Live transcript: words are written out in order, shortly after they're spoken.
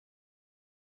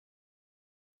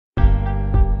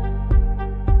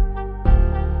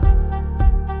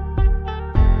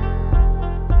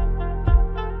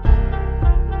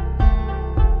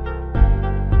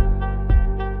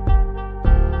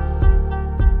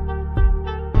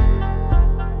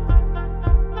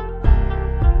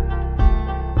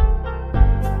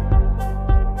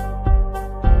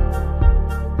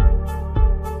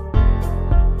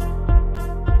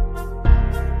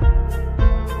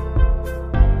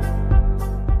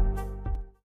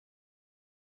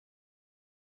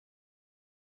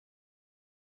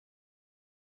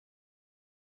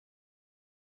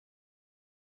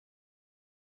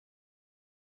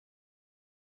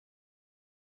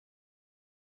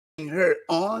her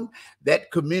on,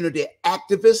 that community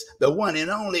activist, the one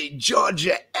and only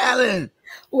Georgia Allen.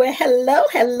 Well, hello,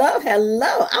 hello,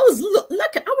 hello. I was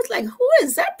looking, I was like, who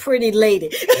is that pretty lady?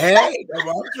 Hey, that's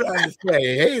what I'm trying to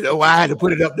say. Hey, that's why I had to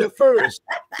put it up there first.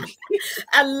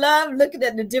 I love looking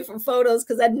at the different photos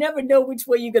because I never know which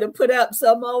one you're going to put up.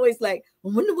 So I'm always like, I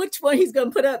wonder which one he's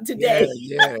going to put up today.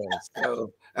 Yeah.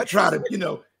 So I try to,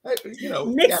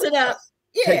 mix it up.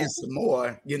 Take it some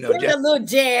more, give it a little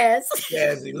jazz.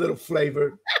 Jazzy, little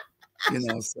flavor,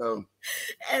 so.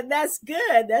 And that's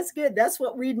good. That's good. That's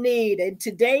what we need. In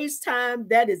today's time,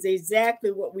 that is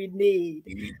exactly what we need.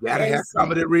 You gotta have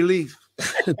comedy relief.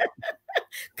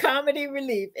 Comedy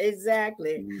relief,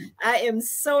 exactly. I am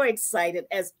so excited,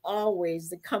 as always,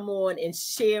 to come on and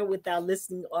share with our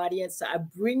listening audience. So I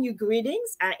bring you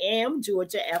greetings. I am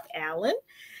Georgia F. Allen.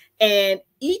 And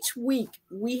each week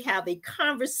we have a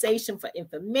conversation for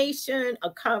information, a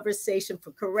conversation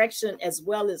for correction, as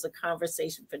well as a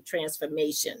conversation for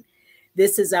transformation.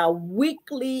 This is our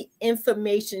weekly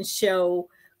information show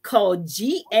called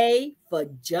GA for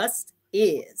Just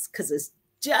Is, because it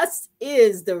just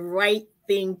is the right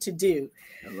thing to do.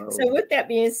 Hello. So with that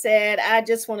being said, I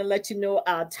just want to let you know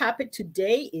our topic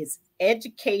today is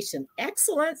education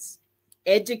excellence,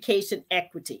 education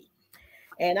equity.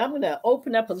 And I'm going to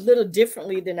open up a little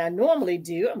differently than I normally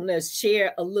do. I'm going to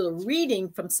share a little reading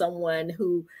from someone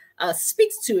who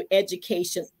speaks to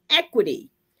education equity,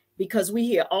 because we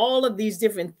hear all of these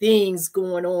different things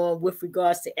going on with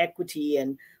regards to equity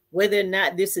and whether or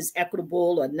not this is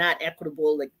equitable or not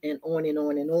equitable, and on and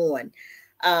on and on.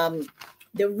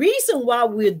 The reason why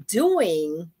we're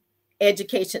doing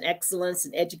education excellence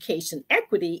and education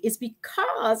equity is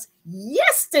because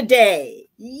yesterday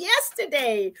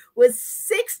was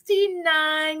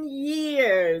 69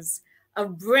 years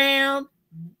of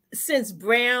since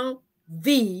Brown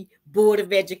v. Board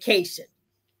of Education.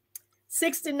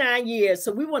 69 years.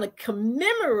 So we want to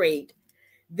commemorate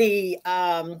the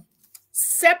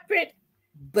separate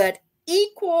but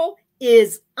equal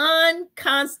is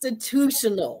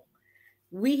unconstitutional.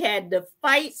 We had the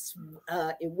fights.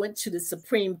 It went to the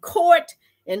Supreme Court,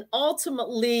 and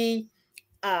ultimately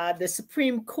the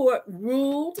Supreme Court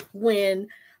ruled when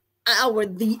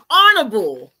the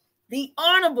honorable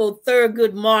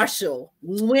Thurgood Marshall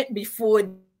went before.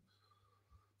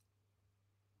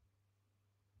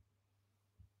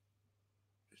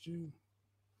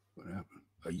 What happened?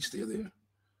 Are you still there?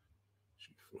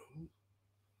 She froze.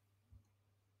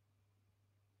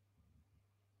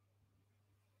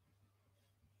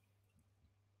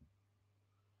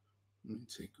 Let me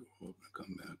take her off and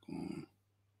come back on.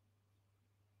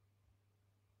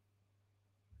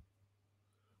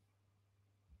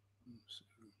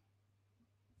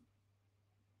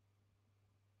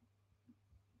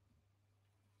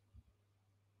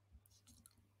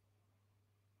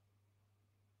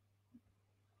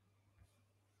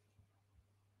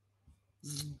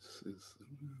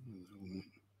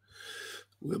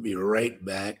 We'll be right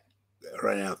back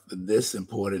right after this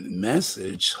important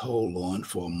message. Hold on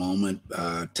for a moment.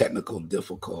 Technical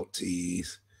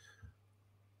difficulties.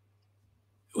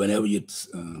 Whenever you,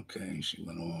 okay, she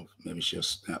went off. Maybe she'll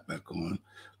snap back on.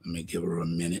 Let me give her a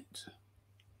minute.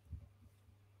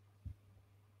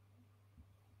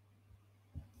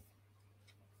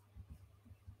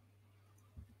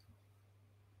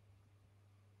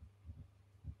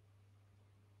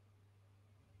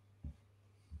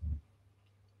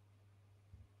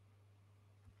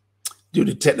 Due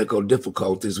to technical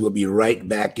difficulties, we'll be right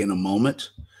back in a moment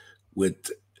with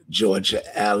Georgia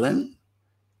Allen,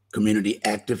 community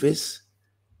activist,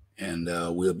 and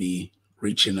we'll be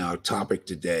reaching our topic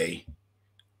today.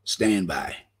 Stand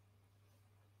by.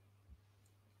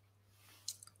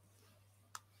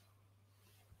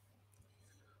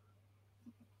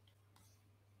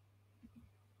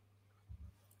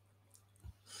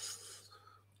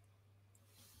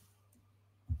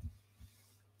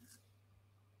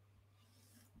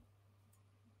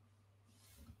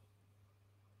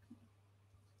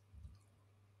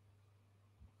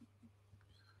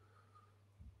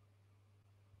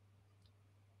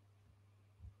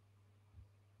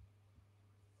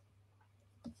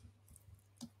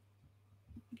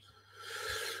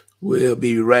 We'll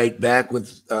be right back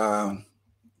with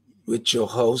your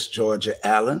host, Georgia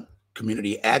Allen,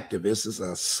 community activist. It's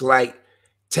a slight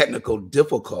technical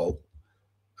difficulty.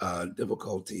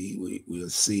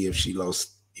 We'll see if she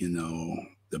lost,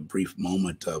 the brief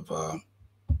moment of,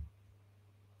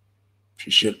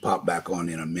 she should pop back on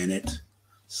in a minute.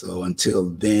 So until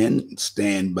then,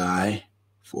 stand by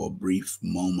for a brief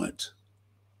moment.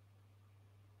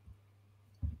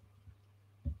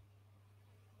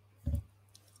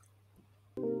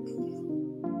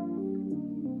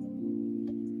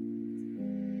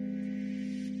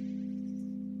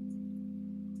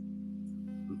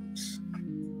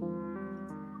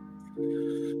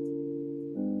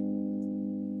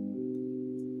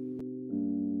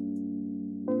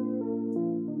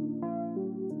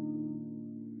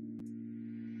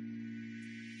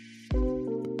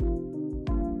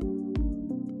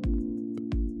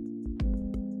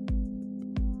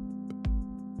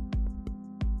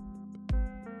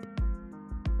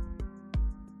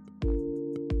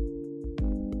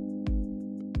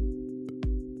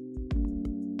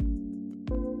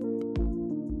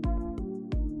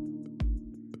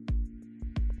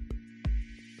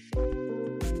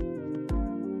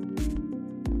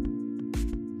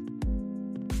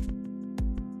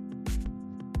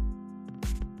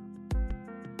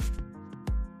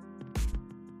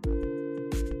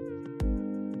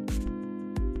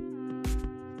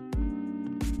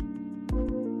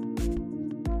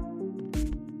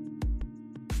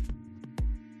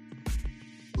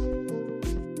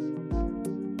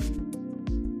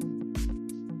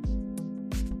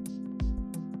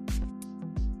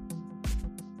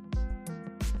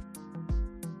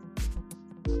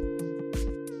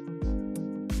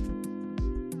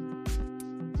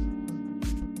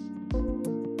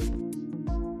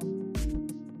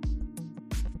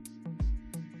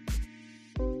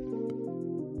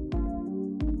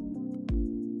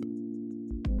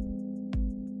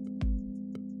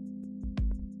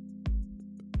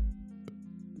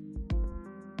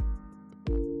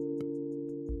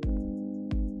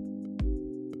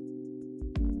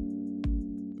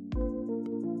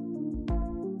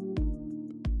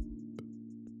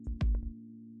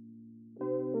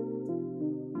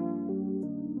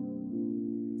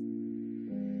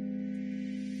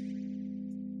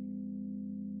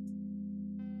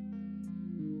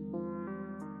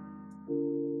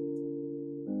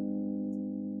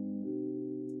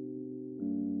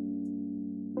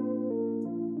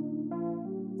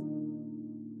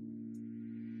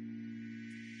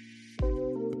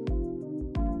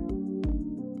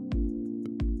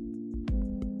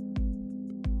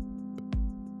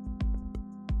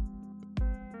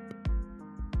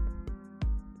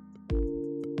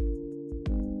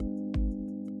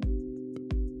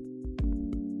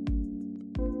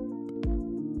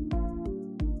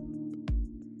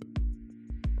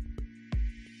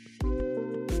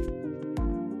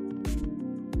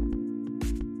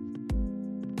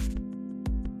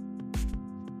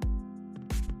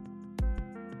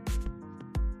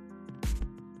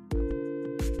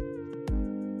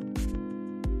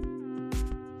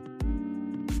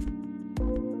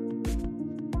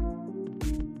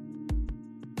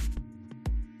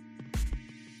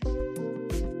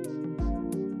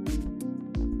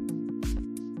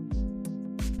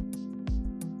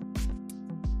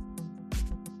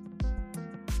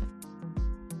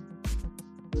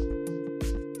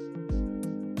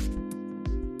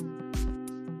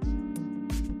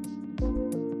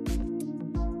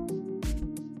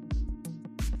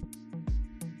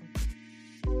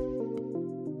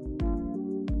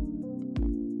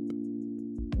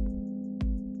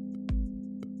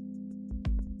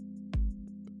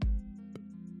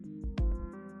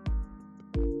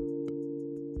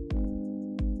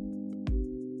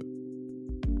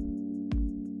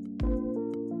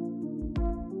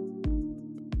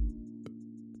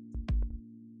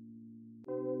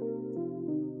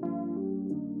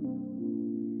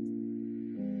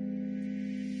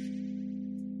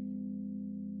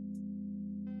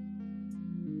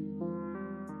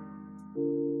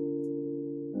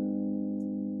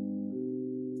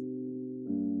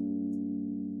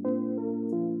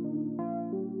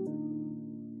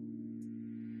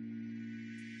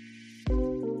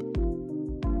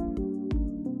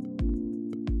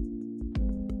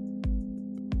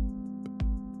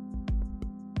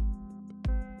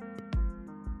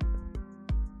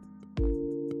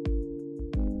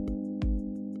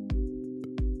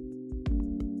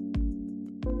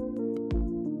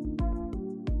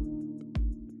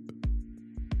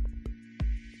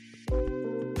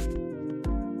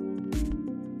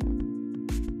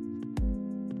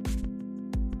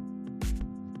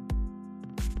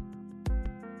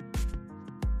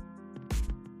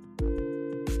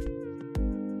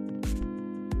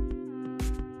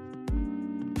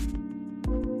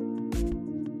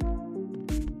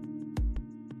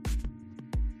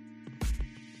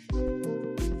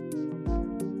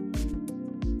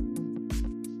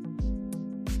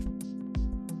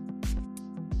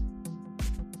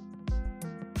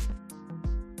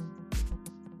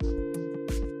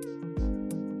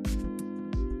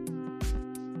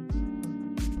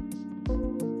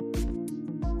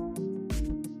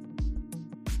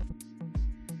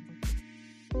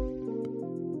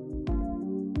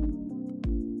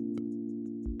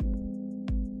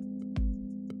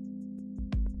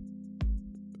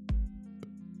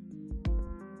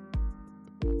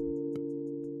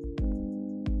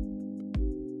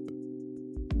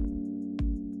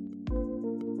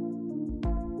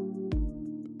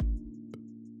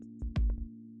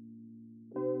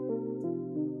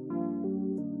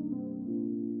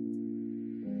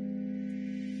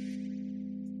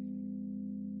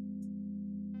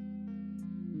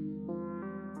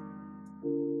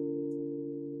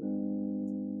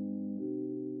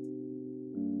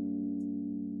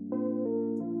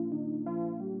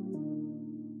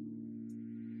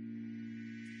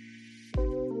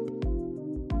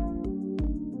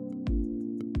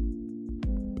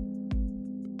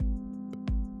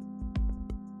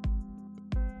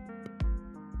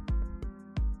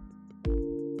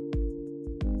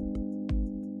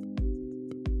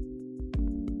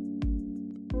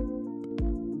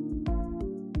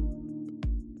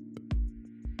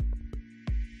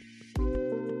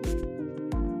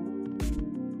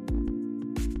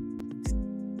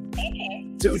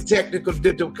 Two technical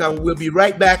difficulties. We'll be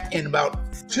right back in about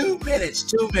 2 minutes.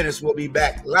 2 minutes. We'll be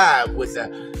back live with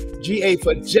the GA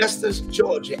for Justice,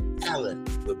 Georgia Allen.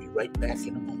 We'll be right back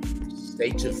in a moment. Stay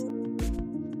tuned.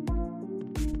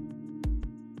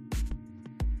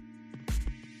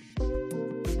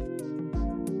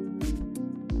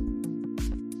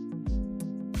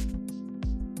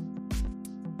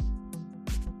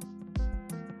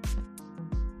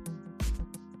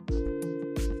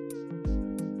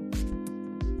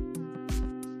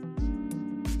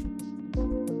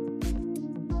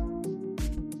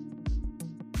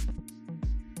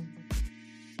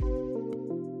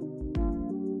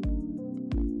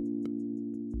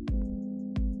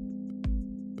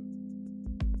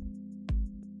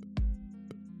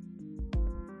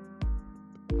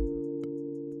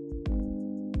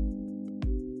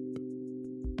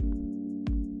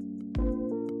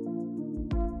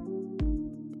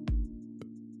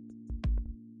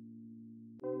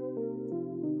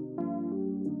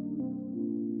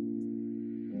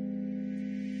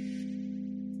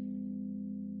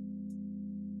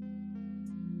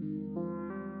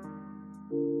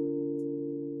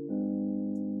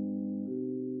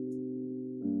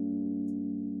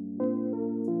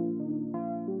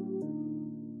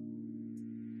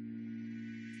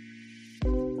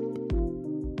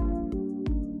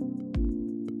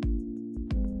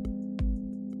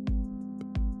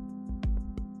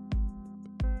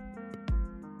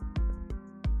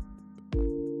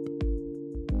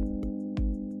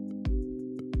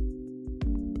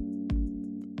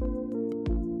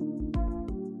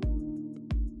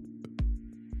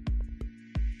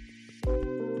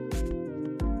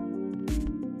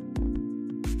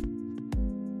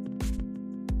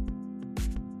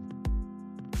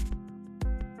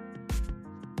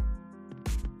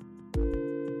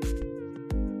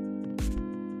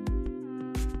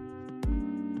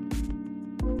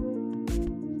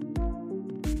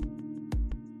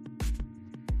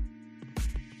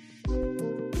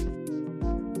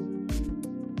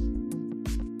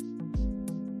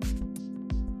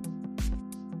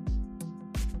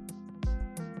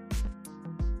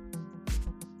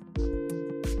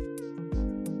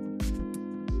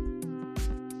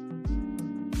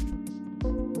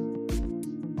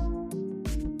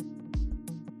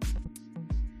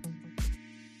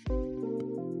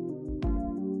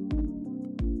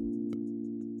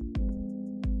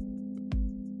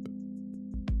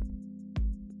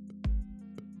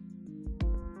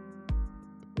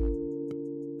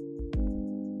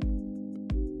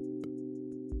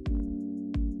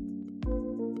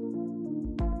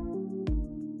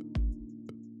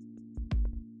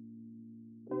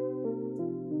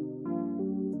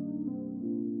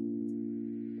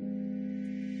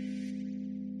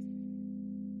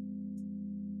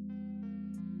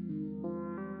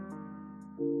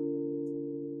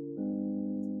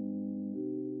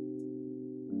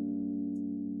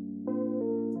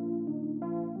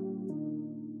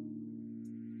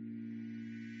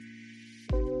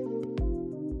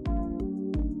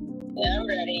 I'm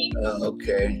ready.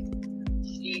 Okay.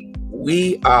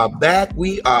 We are back.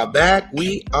 We are back.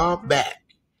 We are back.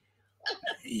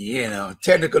 You know,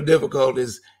 technical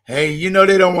difficulties. Hey, you know,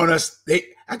 they don't want us.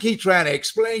 I keep trying to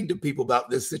explain to people about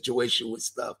this situation with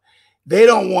stuff. They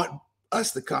don't want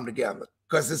us to come together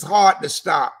because it's hard to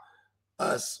stop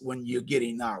us when you're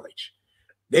getting knowledge.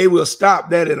 They will stop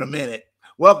that in a minute.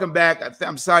 Welcome back.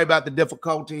 I'm sorry about the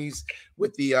difficulties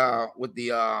with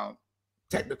the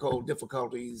technical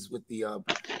difficulties with the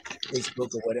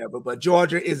Facebook or whatever. But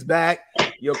Georgia is back.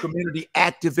 Your community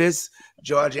activist,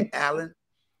 Georgia Allen.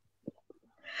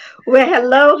 Well,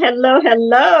 hello, hello,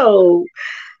 hello.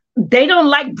 They don't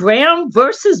like Brown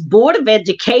versus Board of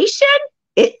Education?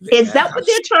 Is that what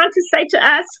they're trying to say to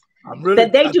us?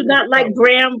 That they do not like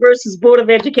Brown versus Board of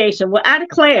Education? Well, I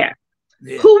declare,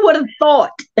 who would have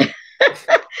thought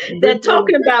that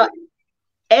talking about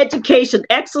education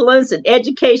excellence and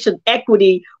education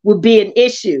equity would be an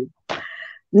issue?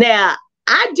 Now,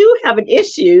 I do have an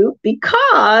issue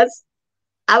because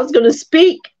I was going to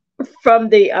speak from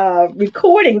the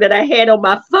recording that I had on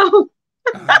my phone.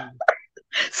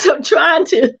 So trying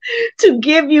to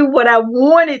give you what I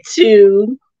wanted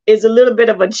to is a little bit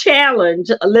of a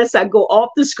challenge unless I go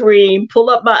off the screen, pull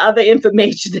up my other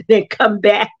information, and then come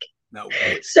back. No.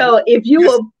 So if you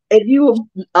will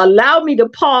allow me to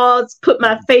pause, put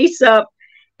my face up,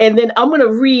 and then I'm going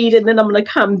to read, and then I'm going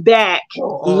to come back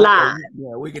live.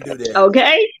 Yeah, we can do that.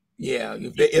 Okay. Yeah,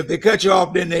 if they cut you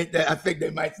off, then I think they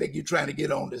might think you're trying to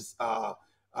get on this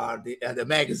the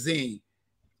magazine.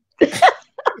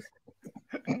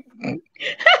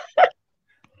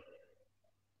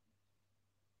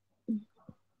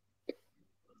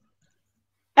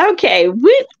 Okay,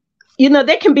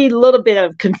 there can be a little bit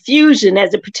of confusion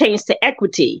as it pertains to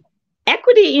equity.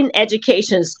 Equity in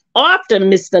education is often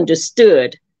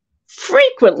misunderstood.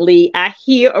 Frequently, I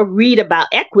hear or read about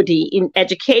equity in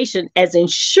education as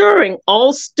ensuring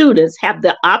all students have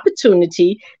the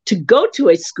opportunity to go to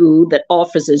a school that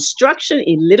offers instruction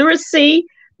in literacy,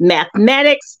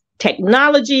 mathematics,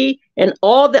 technology, and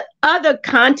all the other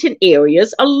content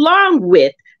areas, along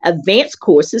with advanced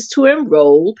courses to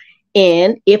enroll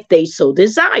in if they so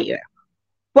desire.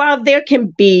 While there can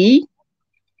be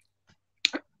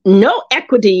no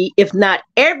equity if not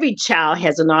every child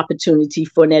has an opportunity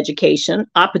for an education,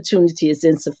 opportunity is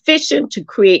insufficient to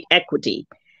create equity.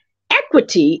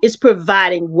 Equity is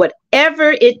providing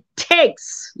whatever it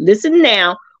takes, listen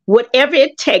now, whatever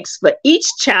it takes for each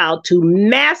child to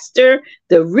master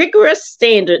the rigorous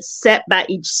standards set by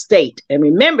each state. And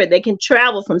remember, they can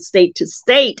travel from state to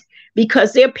state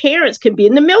because their parents can be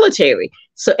in the military.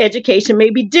 So education may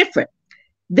be different.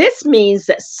 This means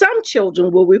that some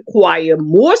children will require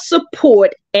more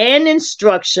support and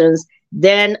instructions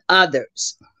than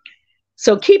others.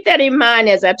 So keep that in mind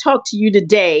as I talk to you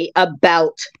today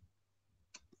about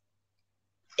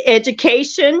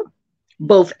education,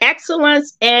 both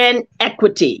excellence and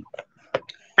equity.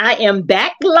 I am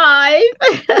back live.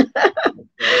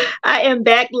 I am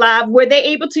back live. Were they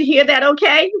able to hear that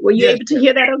okay? Were you able to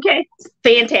hear that okay?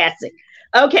 Fantastic.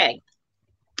 Okay.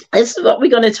 This is what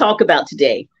we're going to talk about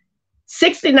today.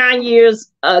 69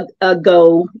 years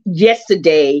ago,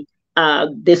 yesterday,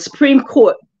 the Supreme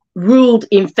Court ruled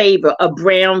in favor of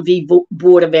Brown v.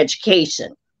 Board of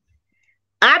Education.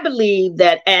 I believe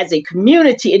that as a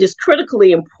community, it is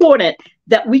critically important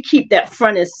that we keep that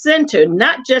front and center,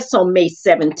 not just on May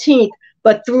 17th,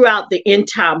 but throughout the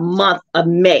entire month of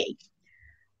May.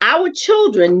 Our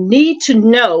children need to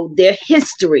know their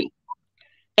history.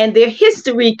 And their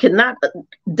history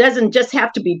doesn't just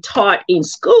have to be taught in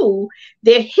school.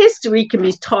 Their history can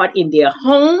be taught in their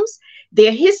homes.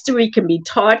 Their history can be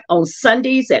taught on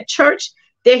Sundays at church.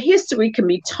 Their history can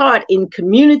be taught in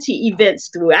community events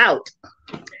throughout.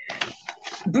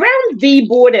 Brown v.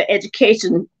 Board of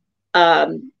Education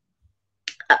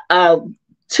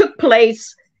took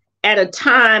place at a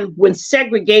time when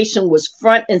segregation was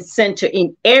front and center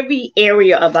in every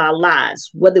area of our lives,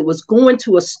 whether it was going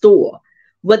to a store,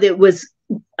 whether it was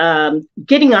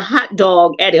getting a hot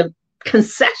dog at a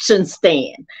concession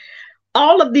stand.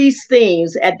 All of these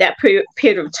things at that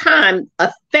period of time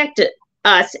affected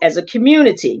us as a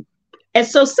community. And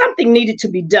so something needed to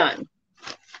be done.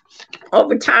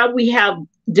 Over time, we have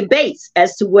debates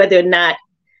as to whether or not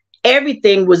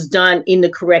everything was done in the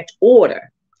correct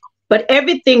order. But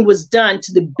everything was done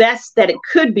to the best that it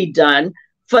could be done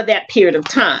for that period of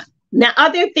time. Now,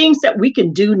 are there things that we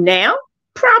can do now?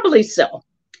 Probably so.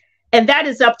 And that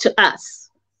is up to us.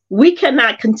 We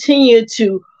cannot continue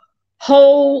to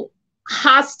hold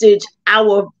hostage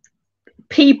our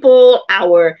people,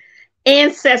 our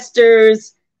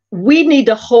ancestors. We need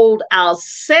to hold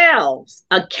ourselves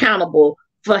accountable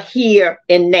for here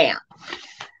and now.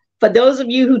 For those of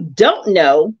you who don't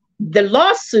know, the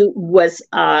lawsuit was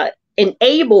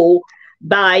enabled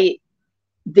by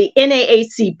the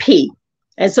NAACP.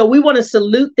 And so we want to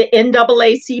salute the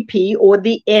NAACP or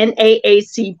the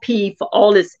NAACP for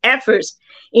all its efforts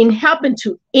in helping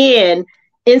to end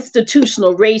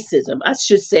institutional racism. I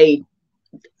should say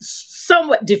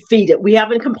somewhat defeated. We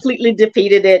haven't completely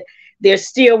defeated it. There's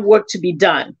still work to be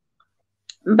done.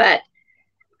 But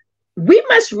we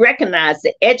must recognize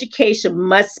that education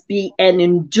must be an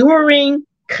enduring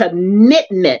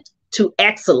commitment to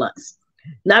excellence.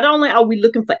 Not only are we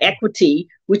looking for equity,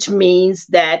 which means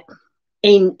that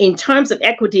in terms of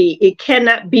equity, it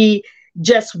cannot be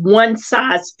just one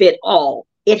size fit all.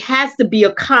 It has to be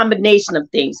a combination of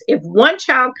things. If one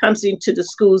child comes into the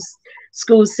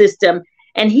school system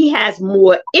and he has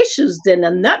more issues than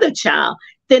another child,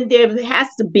 then there has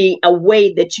to be a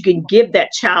way that you can give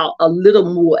that child a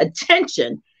little more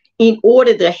attention in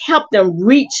order to help them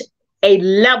reach a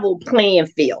level playing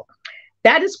field.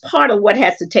 That is part of what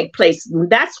has to take place. And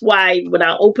that's why when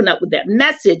I open up with that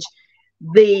message,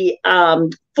 the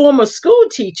former school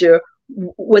teacher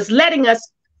was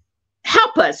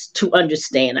help us to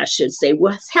understand, I should say,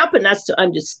 was helping us to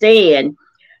understand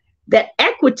that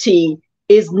equity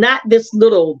is not this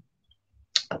little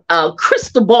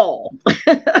crystal ball.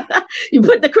 You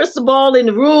put the crystal ball in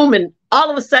the room and all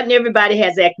of a sudden everybody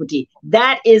has equity.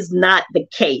 That is not the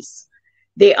case.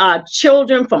 There are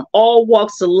children from all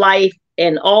walks of life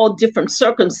and all different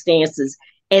circumstances,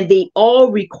 and they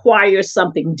all require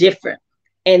something different.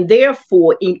 And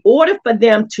therefore, in order for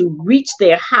them to reach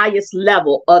their highest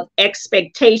level of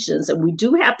expectations, and we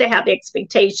do have to have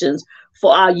expectations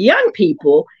for our young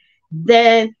people,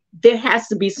 then there has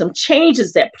to be some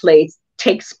changes that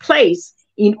takes place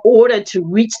in order to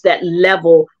reach that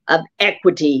level of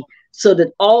equity so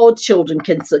that all children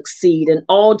can succeed and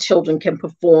all children can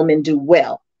perform and do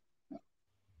well.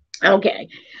 Okay.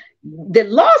 The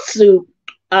lawsuit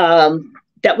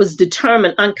that was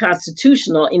determined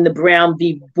unconstitutional in the Brown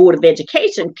v. Board of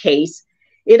Education case,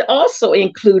 it also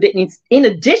included, in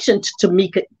addition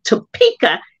to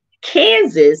Topeka,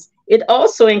 Kansas, it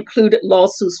also included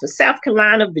lawsuits for South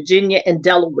Carolina, Virginia, and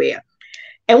Delaware.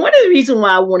 And one of the reasons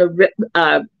why I want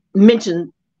to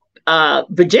mention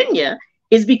Virginia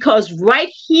is because right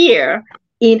here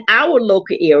in our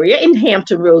local area, in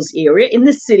Hampton Roads area, in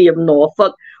the city of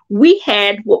Norfolk, we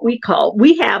have what we call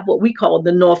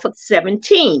the Norfolk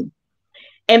 17.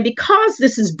 And because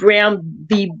this is Brown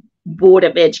v. Board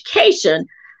of Education,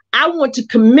 I want to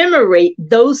commemorate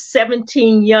those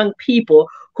 17 young people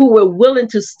who were willing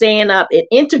to stand up and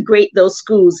integrate those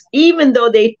schools, even though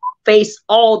they face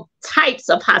all types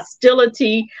of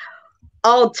hostility,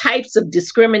 all types of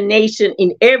discrimination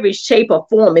in every shape or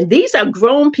form. And these are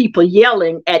grown people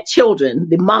yelling at children,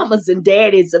 the mamas and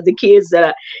daddies of the kids that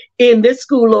are in this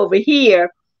school over here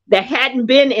that hadn't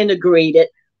been integrated.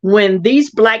 When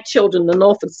these Black children, the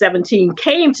Norfolk 17,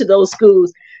 came to those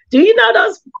schools, do you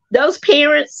know those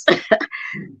parents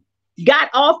got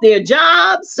off their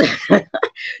jobs?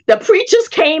 The preachers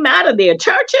came out of their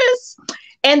churches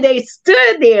and they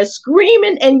stood there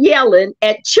screaming and yelling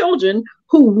at children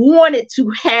who wanted to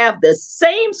have the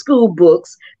same school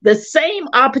books, the same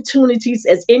opportunities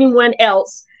as anyone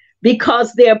else,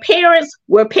 because their parents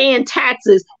were paying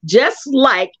taxes just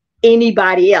like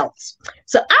anybody else.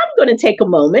 So I'm going to take a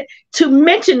moment to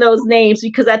mention those names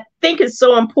because I think it's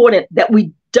so important that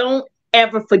we don't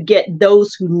ever forget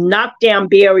those who knock down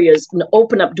barriers and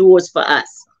open up doors for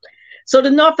us. So the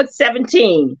Norfolk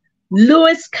 17,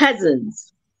 Lewis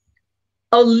Cousins,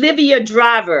 Olivia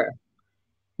Driver,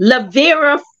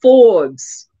 Lavera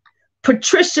Forbes,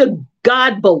 Patricia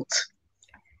Godbolt,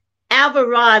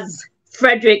 Alvarez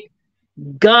Frederick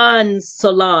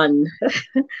Gonsalon,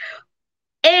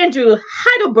 Andrew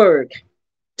Heidelberg,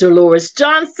 Dolores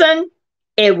Johnson,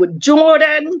 Edward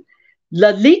Jordan,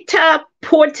 Lalita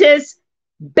Portis,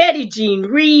 Betty Jean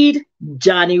Reed,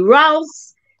 Johnny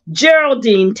Rouse,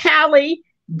 Geraldine Talley,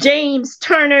 James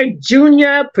Turner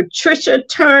Jr., Patricia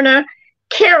Turner,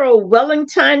 Carol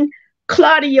Wellington,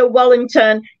 Claudia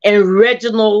Wellington, and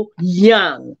Reginald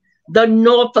Young, the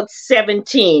Norfolk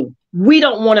 17. We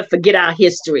don't want to forget our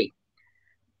history.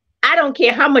 I don't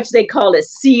care how much they call it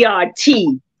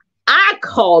CRT. I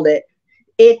call it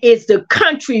is the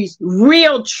country's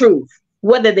real truth.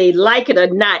 Whether they like it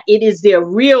or not, it is their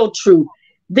real truth.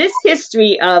 This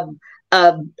history of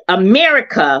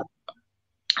America,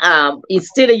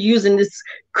 instead of using this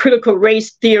critical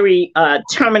race theory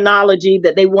terminology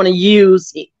that they want to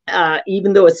use,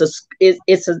 even though it's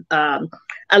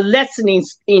a lesson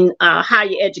in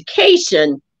higher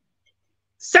education,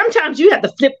 sometimes you have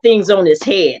to flip things on its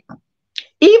head.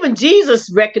 Even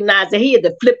Jesus recognized that he had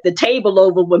to flip the table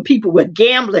over when people were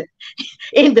gambling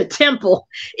in the temple.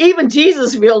 Even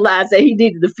Jesus realized that he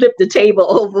needed to flip the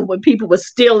table over when people were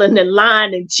stealing and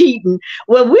lying and cheating.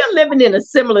 Well, we're living in a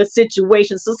similar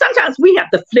situation. So sometimes we have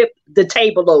to flip the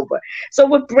table over. So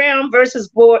with Brown versus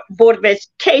Board of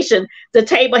Education, the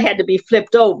table had to be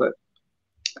flipped over.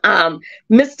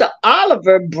 Mr.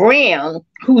 Oliver Brown,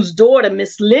 whose daughter,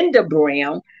 Miss Linda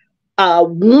Brown,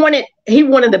 wanted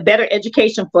a better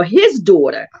education for his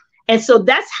daughter. And so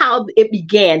that's how it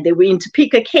began. They were in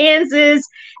Topeka, Kansas,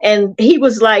 and he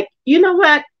was like, you know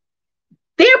what?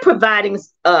 They're providing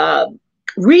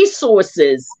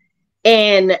resources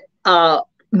and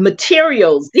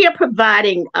materials. They're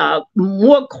providing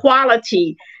more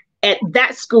quality at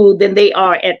that school than they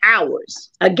are at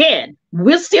ours. Again,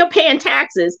 we're still paying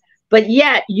taxes, but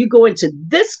yet you go into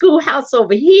this schoolhouse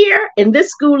over here and this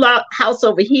schoolhouse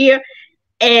over here,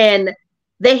 and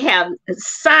they have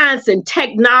science and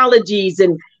technologies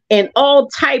and all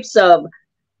types of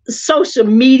social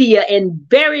media and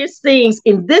various things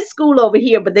in this school over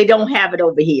here, but they don't have it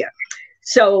over here.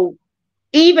 So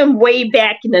even way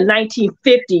back in the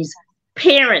 1950s,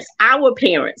 our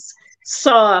parents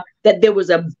saw that there was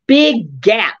a big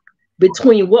gap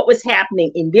between what was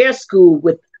happening in their school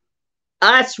with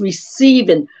us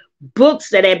receiving books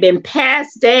that had been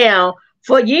passed down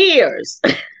for years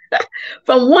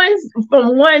from one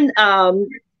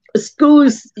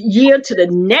school's year to the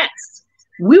next.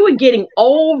 We were getting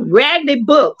old raggedy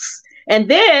books, and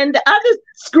then the other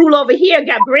school over here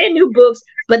got brand new books,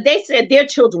 but they said their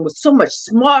children were so much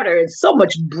smarter and so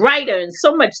much brighter and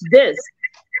so much this.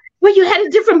 Well, you had a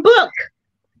different book.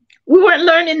 We weren't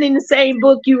learning in the same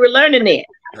book you were learning in.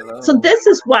 Hello. So this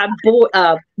is why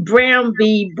Brown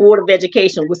v. Board of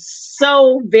Education was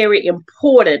so very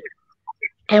important,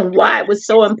 and why it was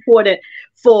so important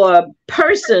for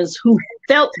persons who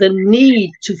felt the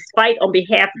need to fight on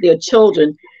behalf of their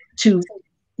children to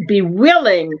be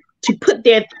willing to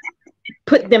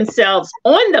put themselves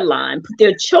on the line, put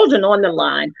their children on the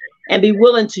line, and be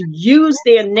willing to use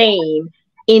their name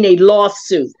in a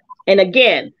lawsuit. And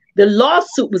again, the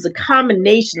lawsuit was a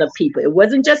combination of people. It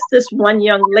wasn't just this one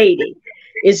young lady.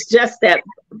 It's just that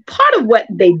part of what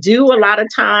they do a lot of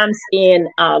times in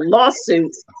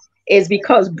lawsuits is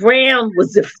because Brown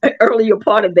was the earlier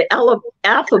part of the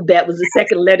alphabet, was the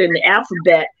second letter in the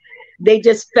alphabet. They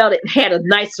just felt it had a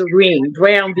nicer ring,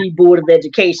 Brown v. Board of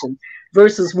Education,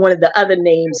 versus one of the other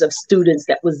names of students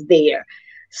that was there.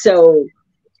 So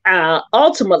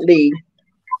ultimately,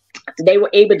 they were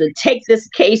able to take this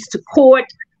case to court.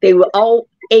 They were all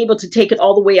able to take it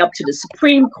all the way up to the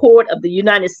Supreme Court of the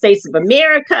United States of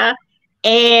America.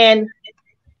 And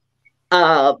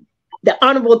the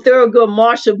Honorable Thurgood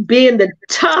Marshall, being the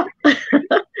tough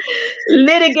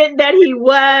litigant that he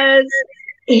was,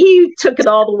 he took it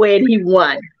all the way and he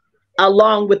won,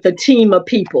 along with a team of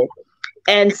people.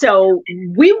 And so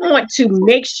we want to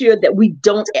make sure that we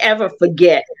don't ever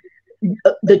forget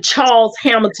the Charles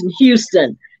Hamilton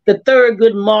Houston, the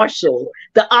Thurgood Marshall,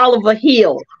 the Oliver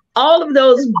Hill, all of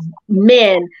those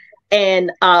men,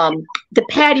 and the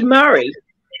Patty Murray,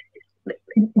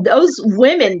 those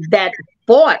women that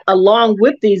fought along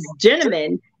with these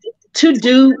gentlemen to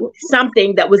do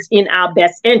something that was in our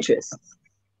best interest.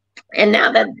 And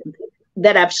now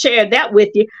that I've shared that with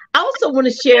you, I also want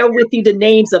to share with you the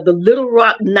names of the Little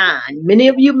Rock Nine. Many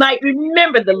of you might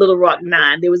remember the Little Rock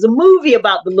Nine. There was a movie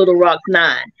about the Little Rock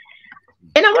Nine.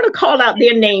 And I want to call out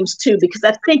their names too, because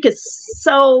I think it's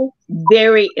so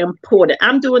very important.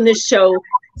 I'm doing this show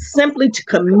simply to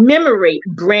commemorate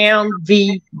Brown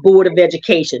v. Board of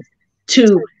Education,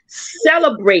 to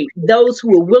celebrate those who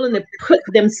were willing to put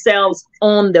themselves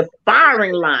on the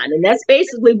firing line. And that's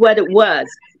basically what it was,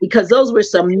 because those were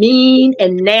some mean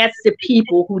and nasty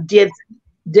people who did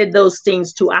those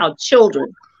things to our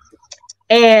children.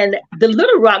 And the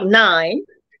Little Rock Nine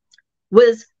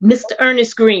was Mr.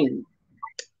 Ernest Green,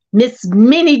 Miss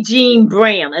Minnie Jean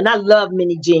Brown, and I love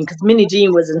Minnie Jean because Minnie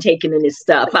Jean wasn't taking any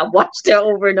stuff. I watched her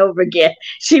over and over again.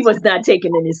 She was not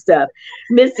taking any stuff.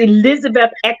 Miss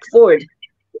Elizabeth Eckford,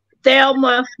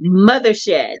 Thelma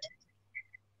Mothershed.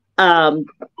 Can't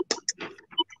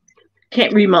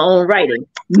read my own writing.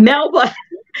 Melba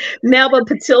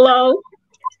Patillo,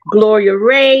 Gloria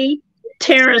Ray,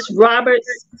 Terrence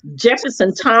Roberts,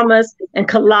 Jefferson Thomas, and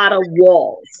Carlotta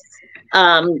Walls.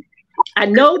 I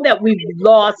know that we've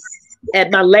lost,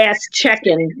 at my last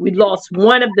check-in, we lost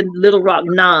one of the Little Rock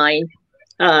Nine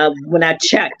when I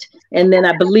checked. And then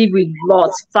I believe we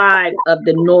lost 5 of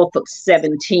the Norfolk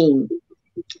 17.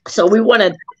 So we want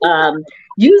to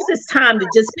use this time to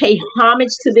just pay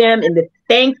homage to them and to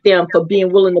thank them for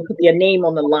being willing to put their name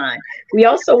on the line. We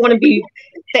also want to be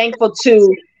thankful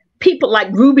to people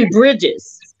like Ruby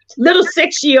Bridges, little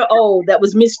 6-year-old that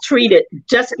was mistreated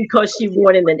just because she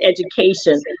wanted an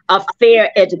education, a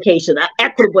fair education, an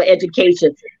equitable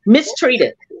education,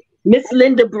 mistreated. Miss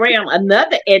Linda Brown,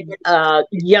 another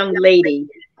young lady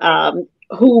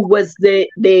who was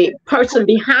the person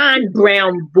behind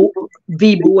Brown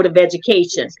v. Board of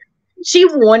Education. She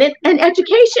wanted an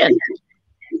education.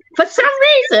 For some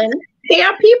reason, there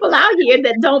are people out here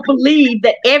that don't believe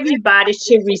that everybody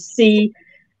should receive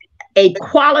a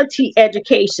quality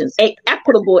education, an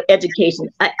equitable education,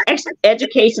 an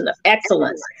education of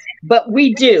excellence. But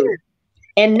we do.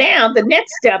 And now the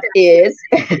next step is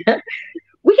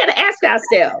we got to ask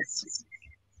ourselves,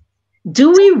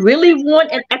 do we really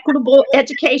want an equitable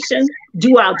education?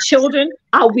 Do our children,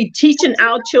 are we teaching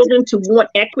our children to want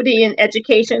equity in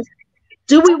education?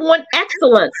 Do we want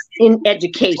excellence in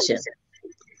education?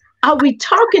 Are we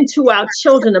talking to our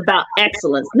children about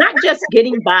excellence? Not just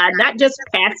getting by, not just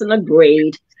passing a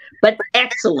grade, but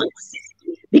excellence.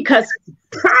 Because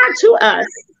prior to us,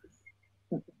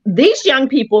 these young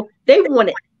people, they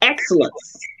wanted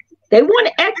excellence. They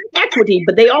wanted equity,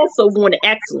 but they also wanted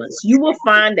excellence. You will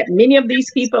find that many of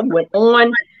these people went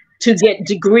on to get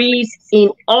degrees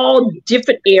in all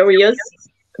different areas.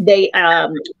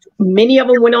 Many of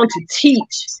them went on to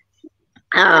teach.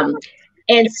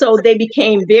 And so they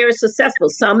became very successful,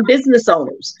 some business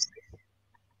owners.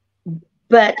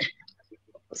 But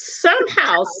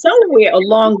somehow, somewhere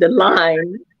along the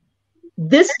line,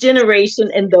 this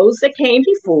generation and those that came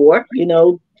before,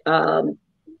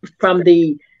 from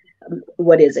the,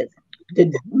 what is it?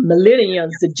 The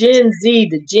millennials, the Gen Z,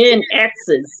 the Gen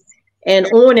X's, and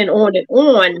on and on and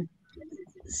on,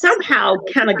 somehow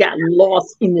kind of got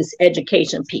lost in this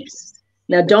education piece.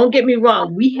 Now, don't get me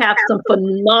wrong. We have some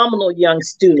phenomenal young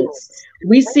students.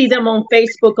 We see them on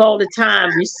Facebook all the time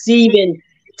receiving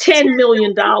 $10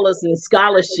 million in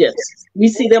scholarships. We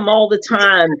see them all the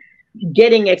time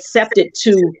getting accepted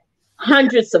to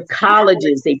hundreds of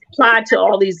colleges. They apply to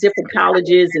all these different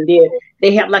colleges, and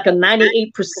they have like a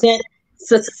 98%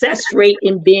 success rate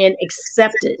in being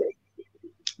accepted.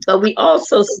 But we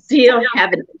also still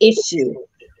have an issue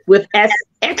with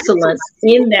excellence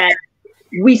in that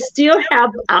we still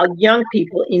have our young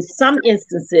people in some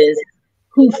instances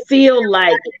who feel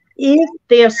like if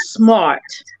they're smart,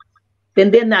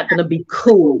 then they're not going to be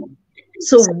cool.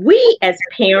 So we as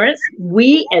parents,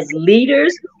 we as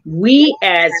leaders, we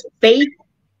as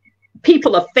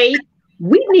people of faith,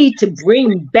 we need to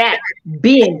bring back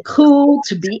being cool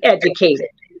to be educated.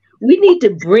 We need to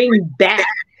bring back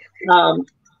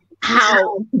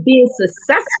how being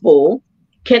successful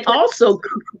can also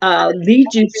lead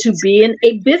you to being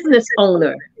a business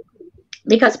owner.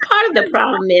 Because part of the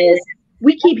problem is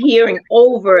we keep hearing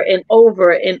over and over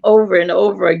and over and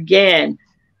over again,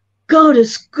 go to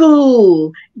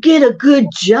school, get a good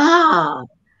job.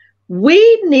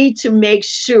 We need to make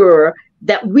sure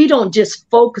that we don't just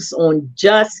focus on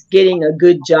just getting a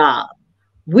good job.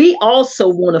 We also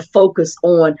want to focus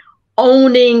on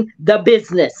owning the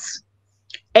business.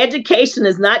 Education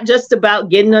is not just about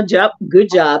getting a good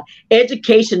job.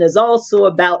 Education is also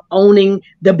about owning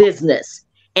the business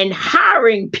and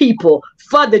hiring people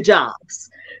for the jobs.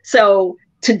 So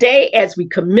today, as we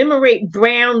commemorate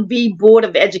Brown v. Board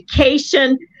of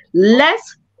Education,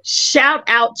 let's shout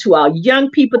out to our young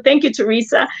people. Thank you,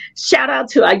 Teresa. Shout out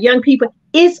to our young people.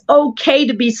 It's okay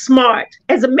to be smart.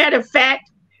 As a matter of fact,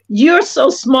 you're so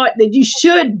smart that you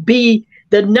should be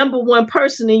the #1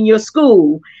 person in your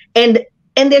school. And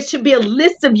there should be a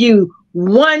list of you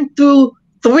 1 through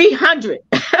 300.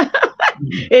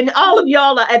 And all of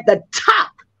y'all are at the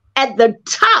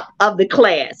top of the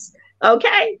class.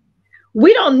 Okay?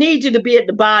 We don't need you to be at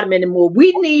the bottom anymore.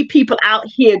 We need people out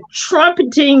here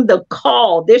trumpeting the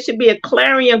call. There should be a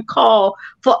clarion call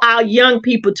for our young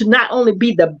people to not only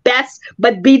be the best,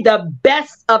 but be the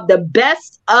best of the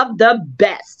best of the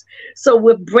best. So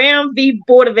with Brown v.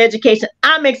 Board of Education,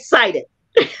 I'm excited.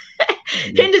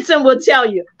 Henderson will tell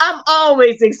you, I'm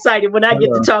always excited when I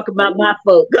get to talk about my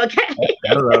folk. Okay.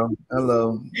 Hello,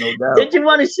 no doubt. Did you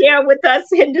want to share with us,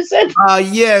 Henderson?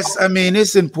 Yes. I mean,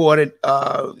 it's important.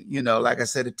 Like I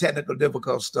said, the technical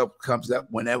difficult stuff comes up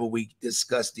whenever we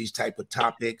discuss these type of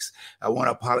topics. I want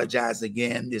to apologize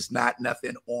again. There's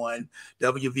nothing on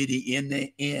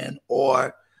WVDN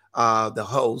or the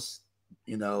host,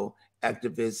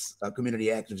 activist, community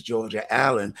activist Georgia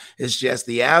Allen. It's just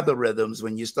the algorithms.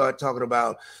 When you start talking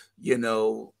about,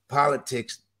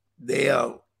 politics,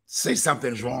 they'll say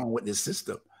something's wrong with this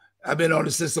system. I've been on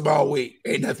the system all week.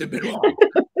 Ain't nothing been wrong.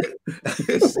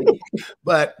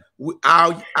 But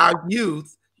our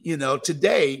youth,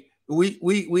 today,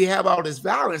 we have all this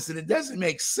violence, and it doesn't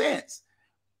make sense.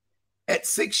 At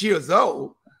 6 years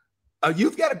old, a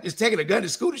youth is taking a gun to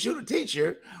school to shoot a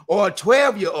teacher, or a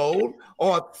 12-year-old,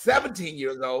 or a 17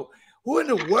 years old. Who in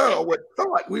the world would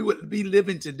thought we would be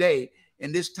living today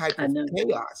in this type of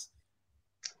chaos?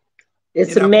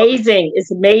 It's amazing. It's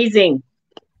amazing.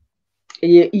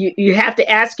 You have to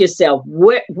ask yourself,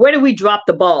 where do we drop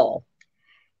the ball?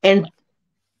 And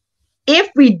if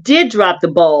we did drop the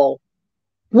ball,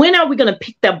 when are we going to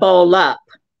pick that ball up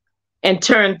and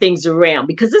turn things around?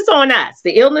 Because it's on us.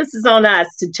 The illness is on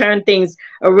us to turn things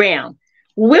around.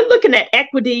 We're looking at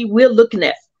equity. We're looking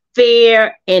at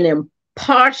fair and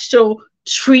impartial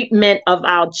treatment of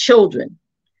our children.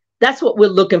 That's what we're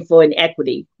looking for in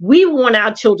equity. We want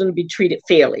our children to be treated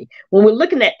fairly. When we're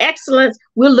looking at excellence,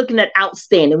 we're looking at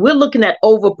outstanding. We're looking at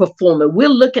overperforming. We're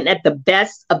looking at the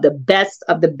best of the best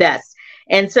of the best.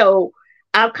 And so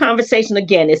our conversation,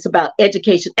 again, is about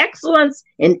education excellence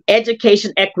and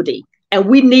education equity. And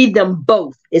we need them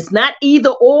both. It's not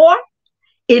either or,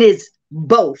 it is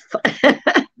both.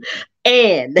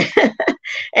 And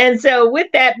so with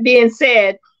that being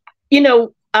said, we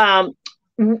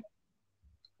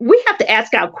have to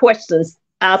ask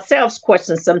ourselves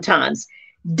questions sometimes.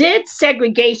 Did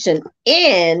segregation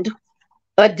end,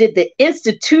 or did the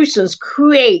institutions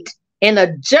create and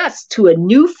adjust to a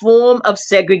new form of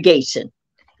segregation?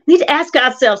 We need to ask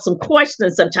ourselves some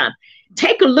questions sometimes.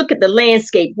 Take a look at the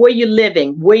landscape, where you're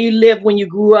living, where you lived when you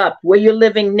grew up, where you're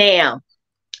living now.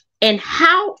 and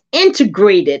how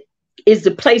integrated is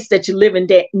the place that you live in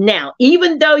now.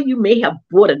 Even though you may have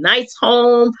bought a nice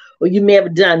home, or you may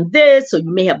have done this, or you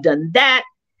may have done that,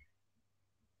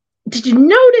 did you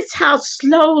notice how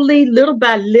slowly, little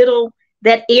by little,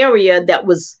 that area that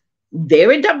was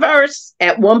very diverse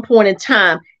at one point in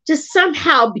time just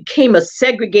somehow became a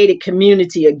segregated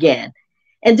community again?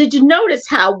 And did you notice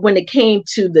how when it came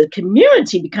to the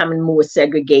community becoming more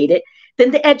segregated, then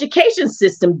the education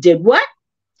system did what?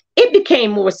 It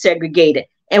became more segregated.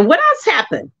 And what else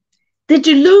happened? Did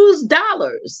you lose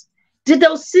dollars? Did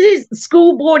those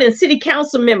school board and city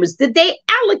council members, did they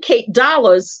allocate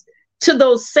dollars to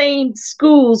those same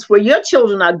schools where your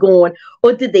children are going?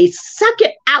 Or did they suck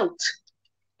it out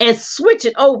and switch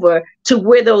it over to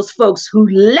where those folks who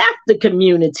left the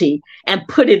community and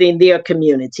put it in their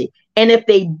community? And if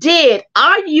they did,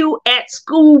 are you at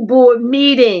school board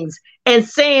meetings and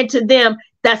saying to them,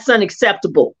 that's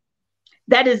unacceptable?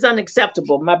 That is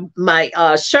unacceptable. My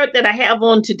shirt that I have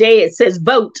on today, it says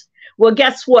vote. Well,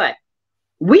 guess what?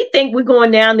 We think we're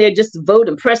going down there just to vote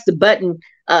and press the button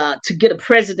to get a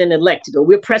president elected, or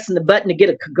we're pressing the button to get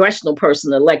a congressional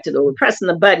person elected, or we're pressing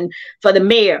the button for the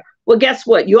mayor. Well, guess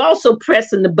what? You're also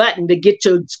pressing the button to get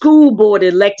your school board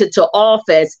elected to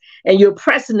office, and you're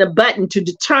pressing the button to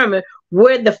determine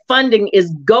where the funding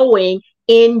is going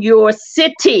in your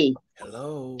city.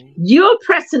 Hello. You're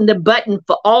pressing the button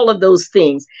for all of those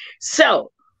things.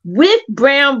 So with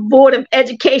Brown Board of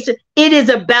Education, it is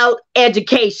about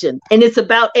education, and it's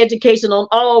about education on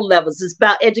all levels. It's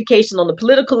about education on the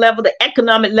political level, the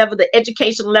economic level, the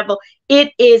education level.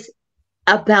 It is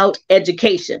about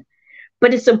education.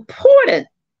 But it's important,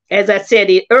 as I said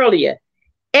earlier,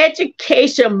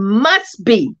 education must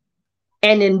be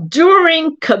an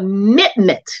enduring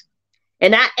commitment.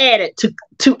 And I added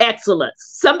to excellence.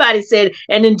 Somebody said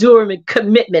an enduring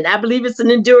commitment. I believe it's an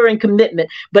enduring commitment,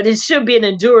 but it should be an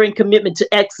enduring commitment to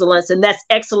excellence. And that's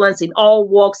excellence in all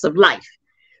walks of life,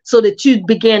 so that you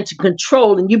begin to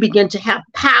control and you begin to have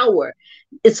power.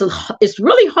 It's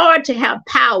really hard to have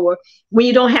power when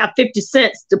you don't have 50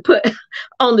 cents to put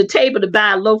on the table to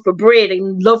buy a loaf of bread,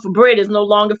 and loaf of bread is no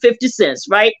longer 50 cents,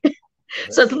 right?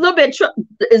 So it's a little bit,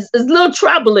 it's a little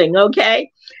troubling, okay?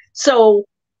 So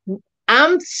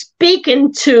I'm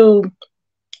speaking to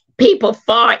people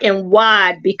far and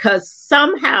wide because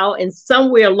somehow and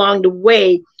somewhere along the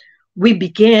way, we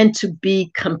began to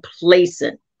be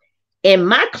complacent. And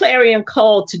my clarion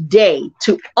call today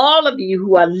to all of you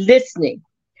who are listening,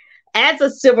 as a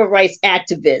civil rights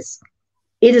activist,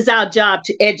 it is our job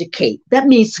to educate. That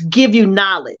means to give you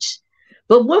knowledge.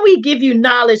 But when we give you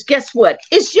knowledge, guess what?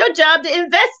 It's your job to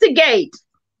investigate.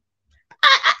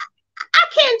 I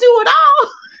can't do it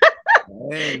all.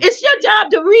 It's your job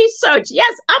to research.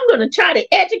 Yes, I'm going to try to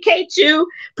educate you,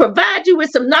 provide you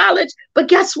with some knowledge. But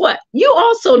guess what? You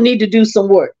also need to do some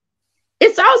work.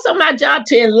 It's also my job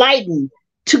to enlighten,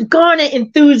 to garner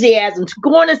enthusiasm, to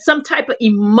garner some type of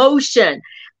emotion.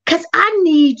 Because I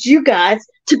need you guys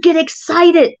to get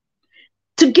excited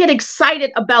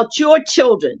about your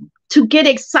children, to get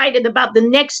excited about the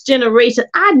next generation.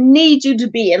 I need you to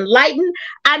be enlightened.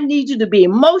 I need you to be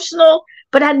emotional,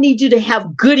 but I need you to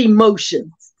have good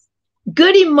emotions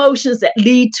that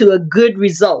lead to a good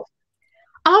result.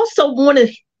 I also want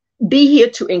to be here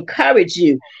to encourage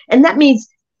you. And that means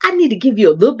I need to give you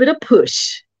a little bit of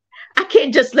push. I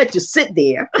can't just let you sit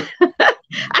there.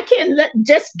 I can't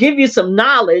just give you some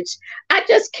knowledge. I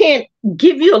just can't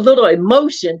give you a little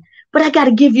emotion, but I got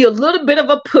to give you a little bit of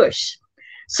a push.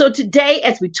 So today,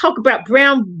 as we talk about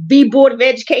Brown v. Board of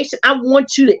Education, I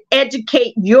want you to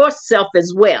educate yourself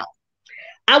as well.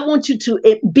 I want you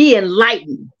to be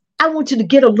enlightened. I want you to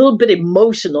get a little bit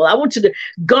emotional. I want you to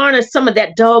garner some of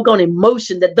that doggone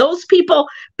emotion that those people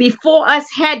before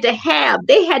us had to have.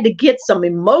 They had to get some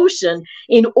emotion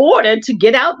in order to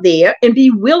get out there and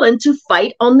be willing to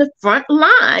fight on the front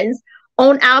lines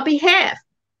on our behalf.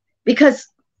 Because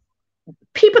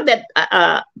people that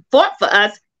fought for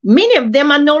us, many of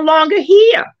them are no longer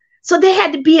here. So there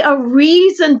had to be a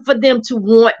reason for them to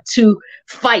want to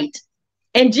fight.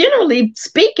 And generally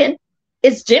speaking,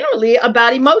 it's generally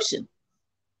about emotion.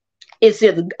 It's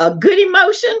either a good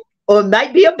emotion or it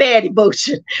might be a bad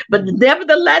emotion, but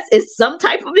nevertheless, it's some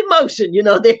type of emotion. You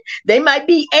know, they might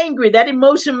be angry. That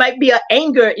emotion might be an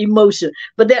anger emotion,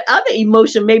 but that other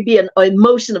emotion may be an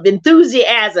emotion of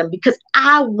enthusiasm because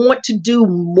I want to do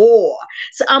more.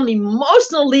 So I'm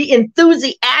emotionally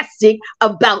enthusiastic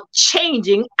about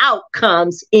changing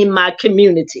outcomes in my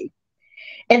community.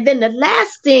 And then the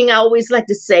last thing I always like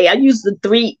to say, I use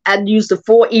the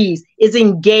 4 E's, is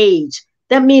engage.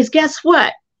 That means, guess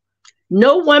what?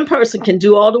 No one person can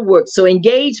do all the work. So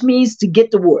engage means to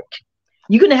get to work.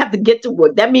 You're going to have to get to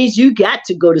work. That means you got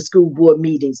to go to school board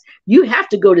meetings. You have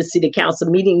to go to city council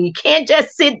meeting. You can't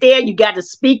just sit there. You got to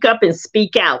speak up and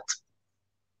speak out.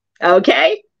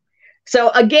 Okay?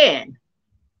 So again,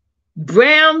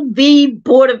 Brown v.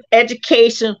 Board of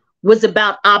Education was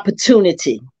about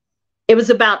opportunity. It was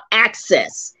about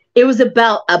access. It was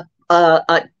about a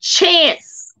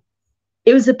chance.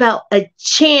 It was about a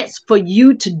chance for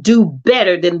you to do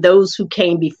better than those who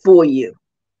came before you.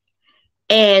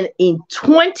 And in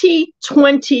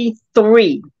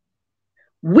 2023,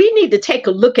 we need to take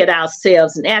a look at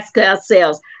ourselves and ask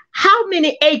ourselves, how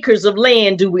many acres of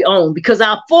land do we own? Because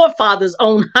our forefathers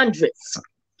owned hundreds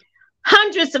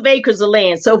of acres of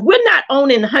land. So if we're not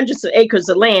owning hundreds of acres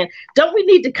of land, don't we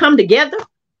need to come together?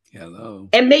 Hello.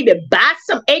 And maybe buy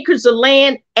some acres of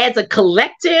land as a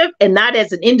collective and not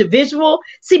as an individual?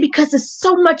 See, because it's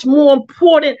so much more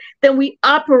important that we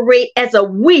operate as a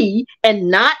we and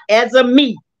not as a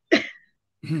me.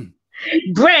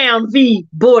 Brown v.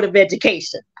 Board of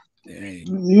Education. Dang.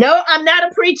 No, I'm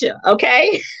not a preacher,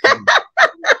 okay?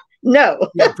 No.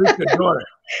 You're a preacher's daughter.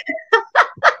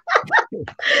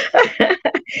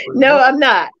 No, I'm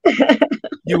not.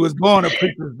 You was born a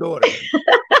preacher's daughter.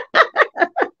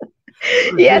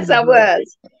 Yes, I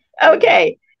was.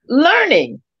 Okay.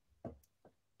 Learning.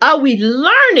 Are we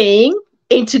learning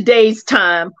in today's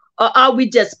time, or are we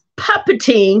just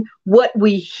puppeting what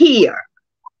we hear?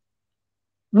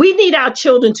 We need our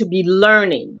children to be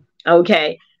learning,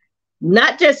 okay?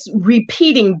 Not just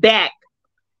repeating back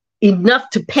enough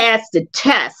to pass the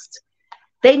test.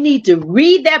 They need to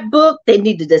read that book. They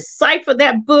need to decipher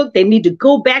that book. They need to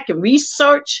go back and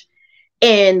research.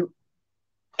 And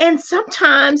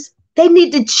sometimes they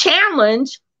need to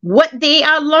challenge what they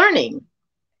are learning.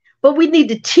 But we need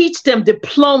to teach them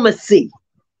diplomacy.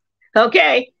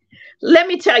 Okay? Let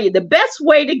me tell you, the best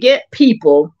way to get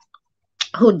people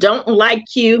who don't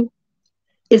like you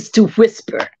is to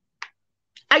whisper.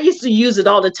 I used to use it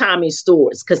all the time in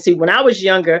stores. Because see, when I was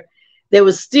younger, there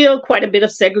was still quite a bit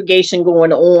of segregation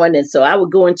going on. And so I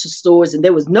would go into stores and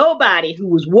there was nobody who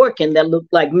was working that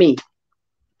looked like me.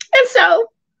 And so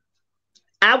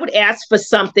I would ask for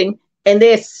something and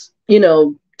they,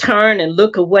 turn and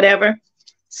look or whatever.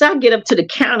 So I'd get up to the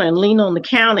counter and lean on the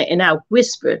counter and I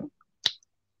whisper,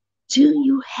 do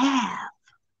you have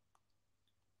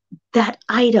that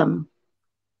item?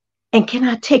 And can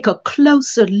I take a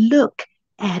closer look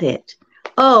at it?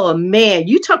 Oh man,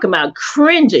 you talking about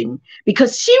cringing,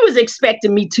 because she was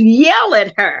expecting me to yell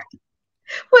at her.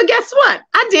 Well, guess what?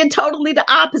 I did totally the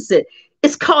opposite.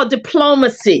 It's called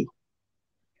diplomacy.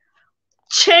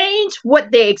 Change what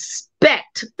they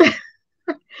expect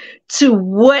to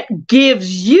what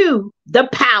gives you the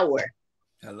power.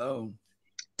 Hello.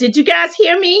 Did you guys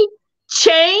hear me?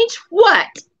 Change what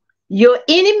your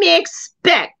enemy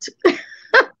expect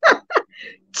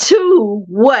to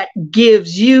what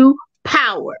gives you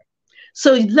power.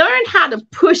 So learn how to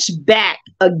push back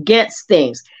against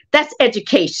things. That's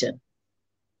education.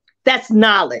 That's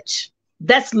knowledge.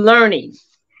 That's learning.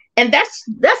 And that's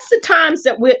the times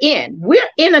that we're in. We're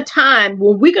in a time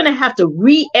when we're going to have to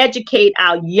re-educate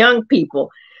our young people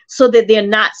so that they're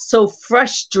not so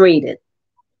frustrated.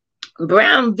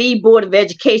 Brown v. Board of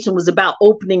Education was about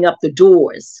opening up the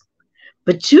doors.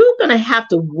 But you're going to have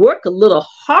to work a little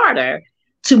harder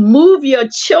to move your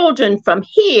children from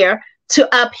here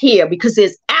to up here, because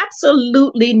there's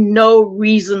absolutely no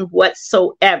reason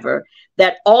whatsoever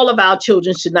that all of our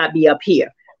children should not be up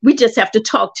here. We just have to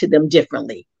talk to them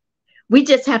differently. We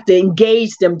just have to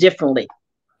engage them differently.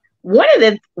 One of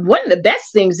the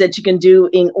best things that you can do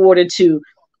in order to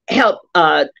help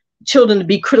children to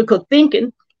be critical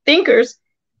thinkers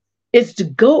is to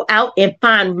go out and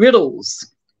find riddles.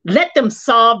 Let them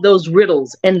solve those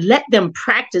riddles and let them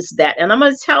practice that. And I'm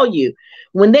going to tell you,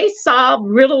 when they solve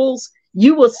riddles,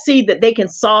 you will see that they can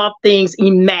solve things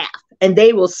in math, and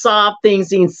they will solve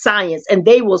things in science, and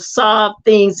they will solve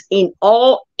things in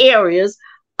all areas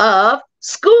of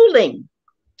schooling,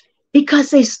 because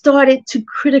they started to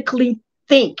critically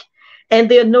think. And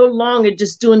they're no longer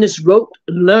just doing this rote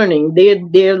learning.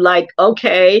 They're like,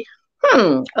 okay,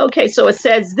 so it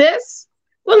says this.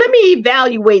 Well, let me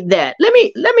evaluate that. Let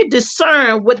me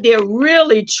discern what they're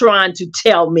really trying to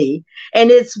tell me.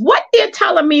 And it's what they're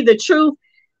telling me the truth,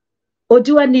 or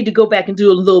do I need to go back and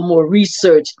do a little more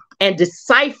research and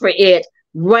decipher it,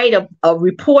 write a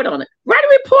report on it? Write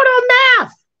a report on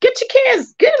math. Get your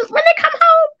kids, when they come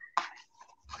home,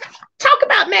 talk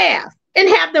about math and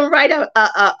have them write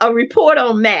a report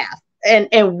on math and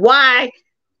why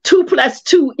 2 +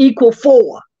 2 =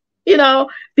 4.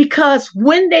 because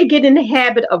when they get in the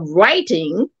habit of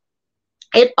writing,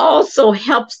 it also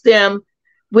helps them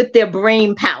with their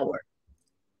brain power.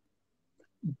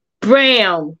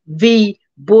 Brown v.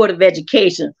 Board of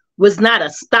Education was not a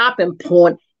stopping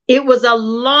point. It was a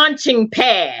launching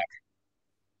pad.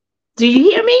 Do you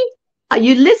hear me? Are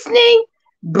you listening?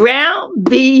 Brown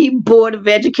v. Board of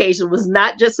Education was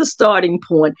not just a starting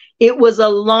point. It was a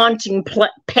launching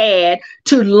pad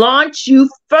to launch you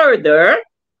further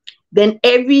than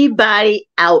everybody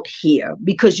out here,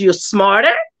 because you're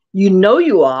smarter.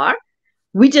 You are.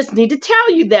 We just need to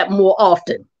tell you that more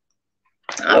often.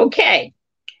 Okay.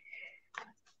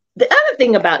 The other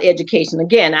thing about education,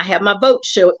 again, I have my vote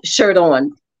shirt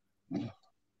on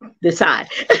this side.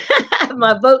 I have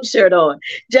my vote shirt on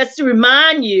just to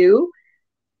remind you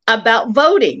about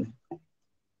voting.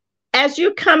 As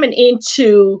you're coming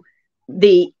into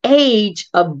the age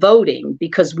of voting,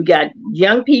 because we got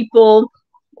young people,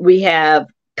 we have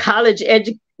college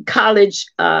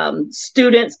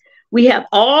students, we have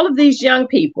all of these young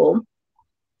people.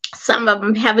 Some of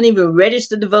them haven't even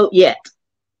registered to vote yet.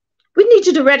 We need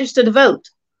you to register to vote.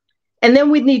 And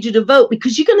then we need you to vote,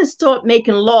 because you're going to start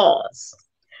making laws.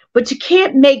 But you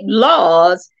can't make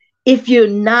laws if you're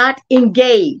not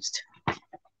engaged.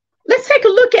 Let's take a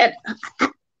look at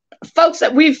folks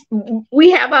that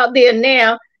we have out there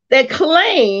now that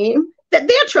claim that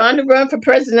they're trying to run for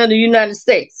president of the United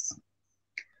States.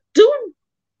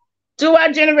 Do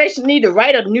our generation need to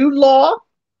write a new law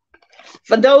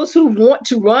for those who want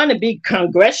to run and be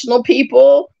congressional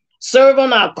people, serve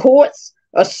on our courts,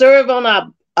 or serve on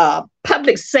our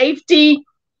public safety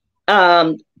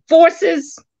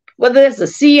forces, whether it's the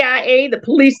CIA, the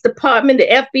police department, the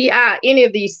FBI, any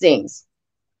of these things?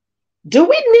 Do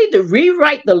we need to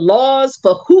rewrite the laws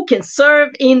for who can serve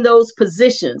in those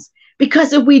positions?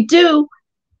 Because if we do,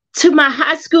 to my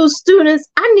high school students,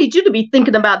 I need you to be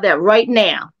thinking about that right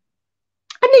now.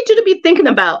 I need you to be thinking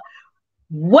about,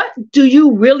 what do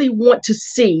you really want to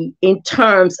see in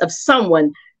terms of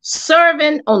someone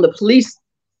serving on the police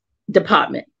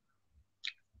department,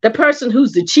 the person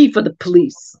who's the chief of the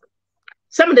police,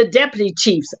 some of the deputy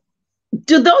chiefs?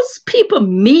 Do those people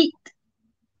meet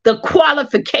the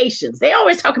qualifications? They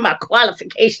always talking about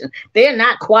qualifications. They're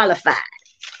not qualified.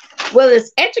 Well,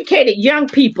 as educated young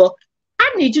people,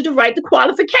 I need you to write the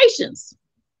qualifications.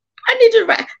 I need you to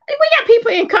write. We got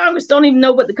people in Congress don't even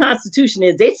know what the Constitution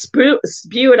is. They spew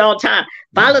it all the time.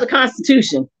 Follow the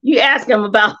Constitution. You ask them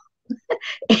about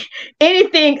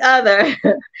anything other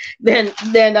than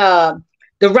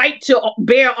the right to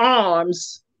bear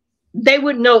arms, they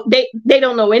wouldn't know. They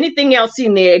don't know anything else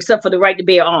in there except for the right to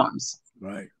bear arms.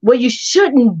 Right. Well, you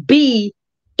shouldn't be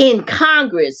in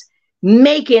Congress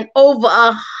making over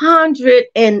 $100,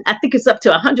 and I think it's up to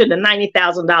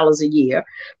 $190,000 a year,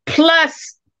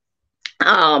 plus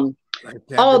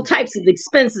all types of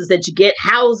expenses that you get,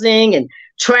 housing and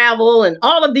travel and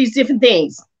all of these different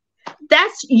things.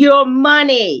 That's your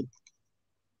money.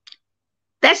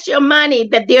 That's your money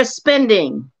that they're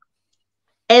spending.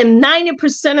 And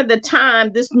 90% of the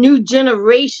time, this new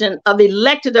generation of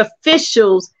elected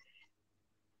officials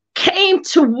came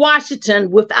to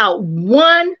Washington without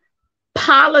one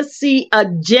policy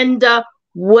agenda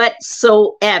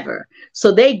whatsoever.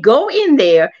 So they go in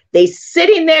there, they sit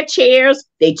in their chairs,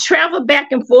 they travel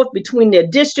back and forth between their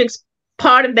districts.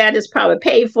 Part of that is probably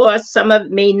paid for, some of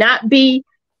it may not be.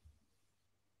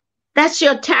 That's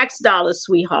your tax dollars,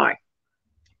 sweetheart.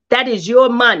 That is your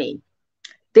money.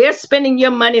 They're spending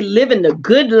your money living the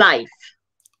good life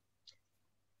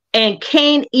and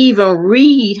can't even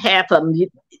read half of them.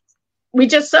 We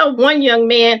just saw one young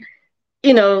man,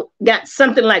 got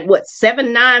something like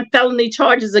 7-9 felony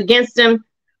charges against him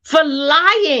for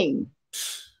lying.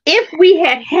 If we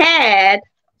had had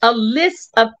a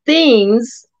list of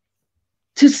things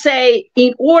to say,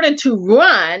 in order to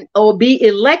run or be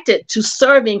elected to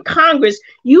serve in Congress,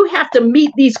 you have to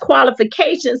meet these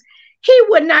qualifications, he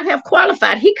would not have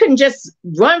qualified. He couldn't just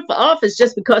run for office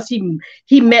just because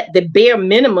he met the bare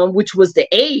minimum, which was the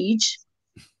age.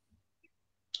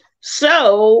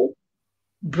 So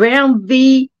Brown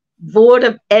v. Board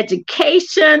of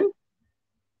Education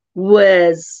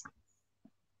was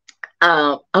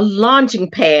a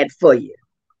launching pad for you.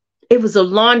 It was a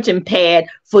launching pad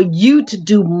for you to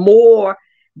do more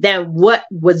than what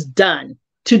was done,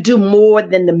 to do more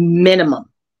than the minimum.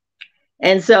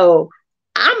 And so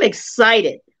I'm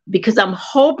excited because I'm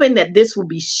hoping that this will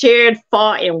be shared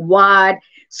far and wide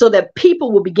so that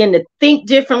people will begin to think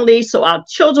differently, so our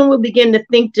children will begin to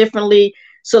think differently,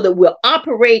 so that we'll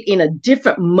operate in a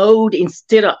different mode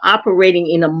instead of operating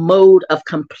in a mode of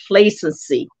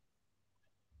complacency.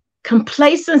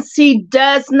 Complacency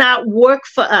does not work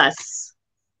for us.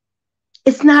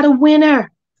 It's not a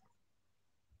winner.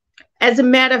 As a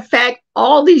matter of fact,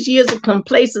 all these years of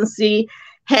complacency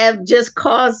have just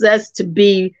caused us to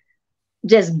be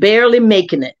just barely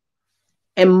making it.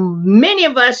 And many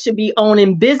of us should be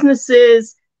owning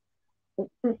businesses.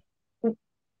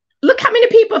 Look how many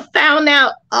people found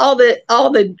out all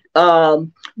the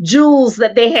jewels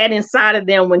that they had inside of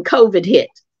them when COVID hit.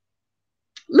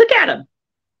 Look at them.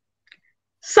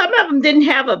 Some of them didn't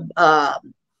have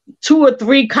 2 or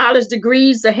 3 college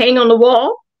degrees to hang on the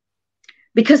wall.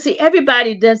 Because see,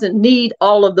 everybody doesn't need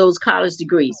all of those college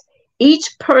degrees. Each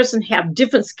person have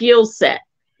different skill set.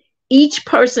 Each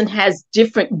person has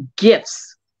different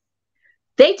gifts.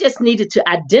 They just needed to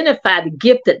identify the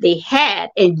gift that they had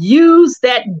and use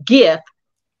that gift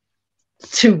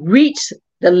to reach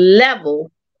the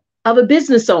level of a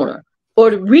business owner, or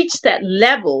to reach that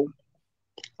level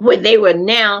where they were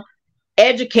now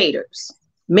educators.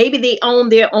 Maybe they own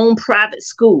their own private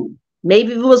school.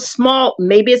 Maybe it was small,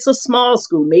 maybe it's a small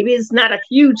school, maybe it's not a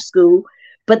huge school,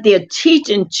 but they're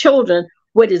teaching children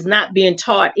what is not being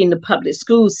taught in the public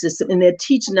school system, and they're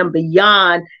teaching them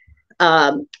beyond.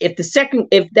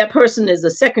 If that person is a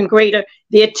second grader,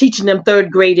 they're teaching them 3rd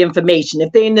grade information.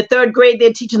 If they're in the 3rd grade,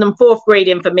 they're teaching them 4th grade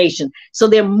information. So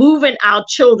they're moving our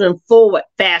children forward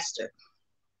faster.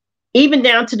 Even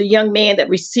down to the young man that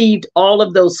received all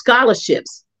of those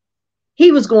scholarships.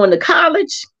 He was going to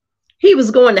college. He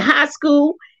was going to high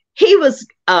school. He was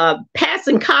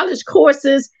passing college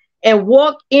courses and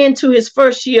walked into his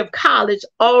first year of college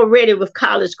already with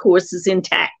college courses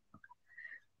intact.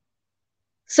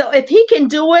 So if he can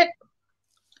do it,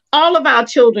 all of our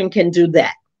children can do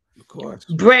that. Of course.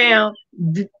 Brown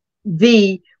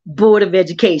v. Board of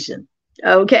Education.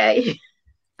 Okay.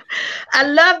 I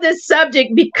love this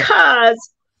subject because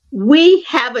we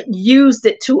haven't used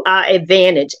it to our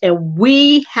advantage, and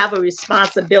we have a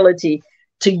responsibility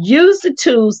to use the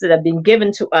tools that have been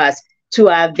given to us to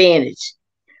our advantage.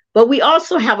 But we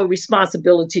also have a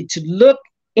responsibility to look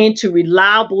into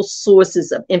reliable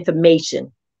sources of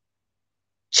information.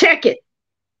 Check it,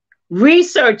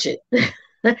 research it,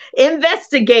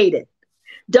 investigate it.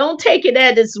 Don't take it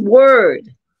at its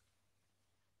word.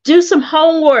 Do some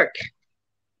homework,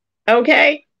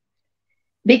 okay?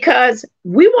 Because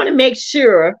we want to make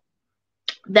sure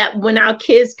that when our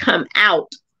kids come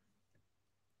out,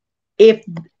 if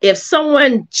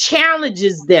someone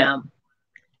challenges them,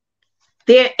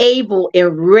 they're able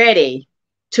and ready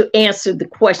to answer the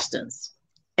questions.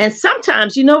 And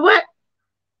sometimes, you know what?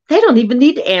 They don't even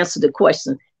need to answer the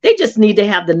question. They just need to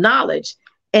have the knowledge.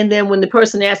 And then when the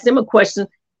person asks them a question,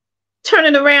 turn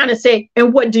it around and say,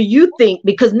 and what do you think?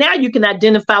 Because now you can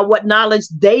identify what knowledge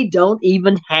they don't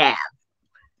even have.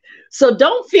 So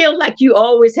don't feel like you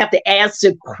always have to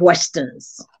answer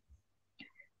questions.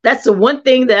 That's the one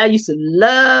thing that I used to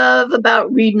love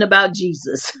about reading about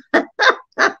Jesus. He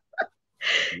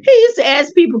used to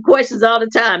ask people questions all the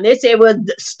time. They said, well,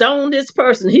 stone this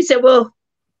person. He said, well,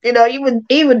 you know, even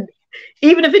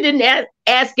if he didn't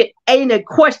ask it in a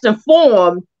question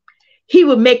form, he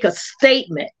would make a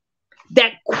statement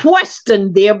that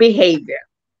questioned their behavior.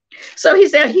 So he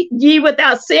said, ye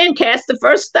without sin cast the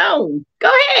first stone.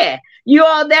 Go ahead. You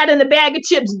all that in a bag of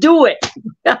chips, do it.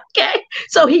 Okay.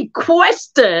 So he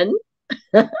questioned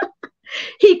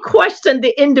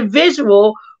the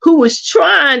individual who was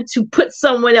trying to put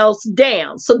someone else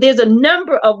down. So there's a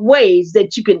number of ways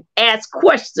that you can ask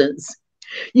questions.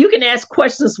 You can ask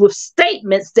questions with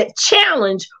statements that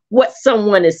challenge what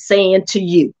someone is saying to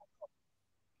you.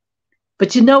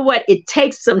 But you know what? It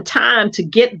takes some time to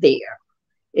get there.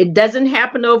 It doesn't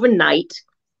happen overnight,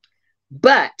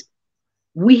 but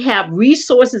we have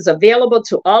resources available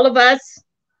to all of us.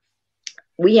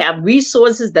 We have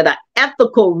resources that are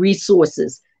ethical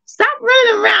resources. Stop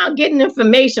running around getting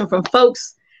information from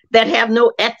folks that have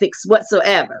no ethics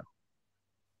whatsoever.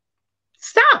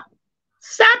 Stop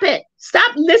it.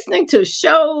 Stop listening to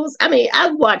shows. I mean,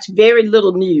 I watch very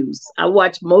little news. I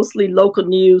watch mostly local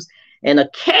news, and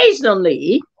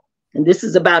occasionally, and this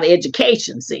is about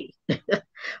education, see,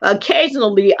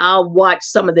 occasionally I'll watch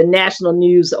some of the national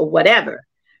news or whatever.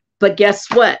 But guess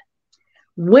what?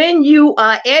 When you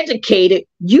are educated,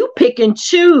 you pick and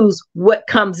choose what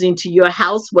comes into your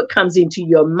house, what comes into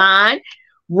your mind,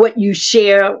 what you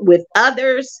share with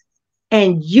others.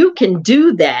 And you can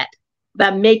do that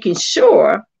by making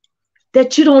sure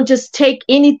that you don't just take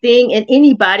anything and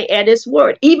anybody at its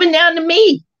word, even down to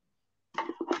me.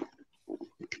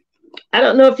 I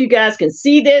don't know if you guys can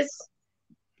see this.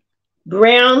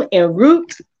 Brown and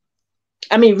Root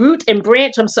and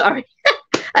Branch, I'm sorry.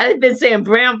 I've been saying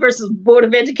Brown versus Board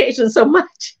of Education so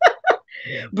much.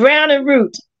 Brown and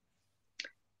Root.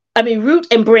 Root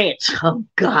and Branch. Oh,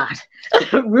 God.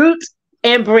 Root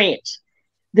and Branch.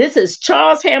 This is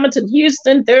Charles Hamilton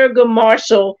Houston, Thurgood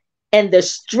Marshall, and the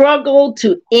struggle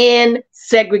to end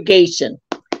segregation.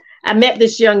 I met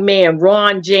this young man,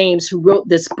 Ron James, who wrote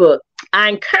this book. I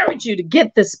encourage you to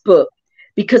get this book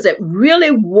because it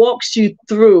really walks you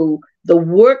through the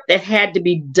work that had to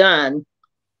be done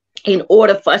in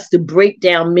order for us to break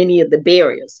down many of the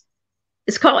barriers.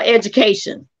 It's called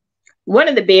education. One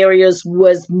of the barriers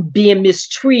was being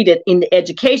mistreated in the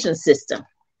education system.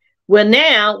 Well,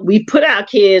 now we put our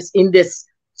kids in this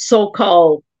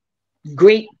so-called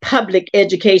great public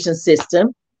education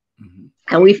system,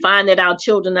 and we find that our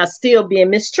children are still being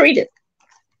mistreated.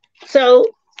 So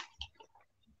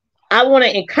I want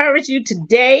to encourage you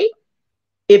today,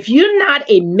 if you're not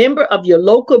a member of your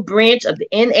local branch of the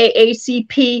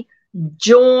NAACP,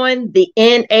 join the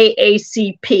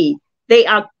NAACP. They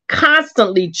are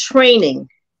constantly training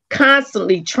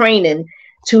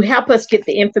to help us get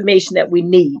the information that we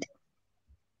need.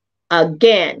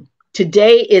 Again,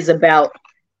 today is about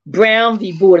Brown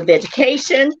v. Board of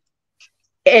Education,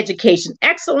 education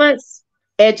excellence,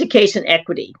 education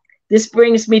equity. This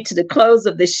brings me to the close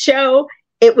of the show.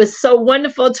 It was so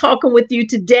wonderful talking with you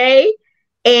today.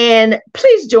 And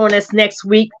please join us next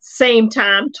week, same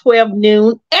time, 12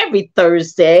 noon, every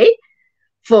Thursday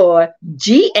for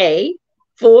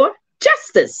GA4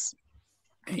 Justice.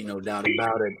 Ain't no doubt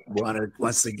about it.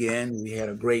 Once again, we had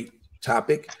a great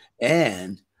topic,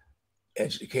 and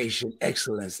education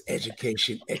excellence,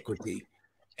 education equity.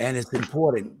 And it's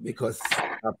important because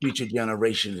our future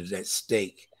generation is at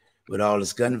stake. With all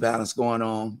this gun violence going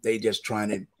on, they just trying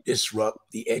to disrupt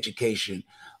the education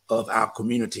of our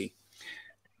community.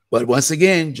 But once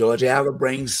again, Georgia Allen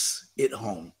brings it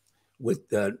home with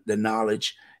the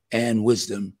knowledge and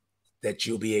wisdom that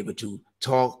you'll be able to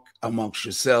talk amongst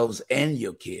yourselves and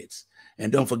your kids.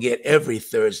 And don't forget, every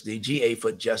Thursday,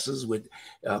 GA4 Justice with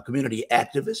community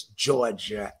activist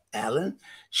Georgia Allen.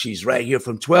 She's right here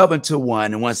from 12 until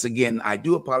 1. And once again, I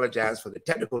do apologize for the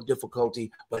technical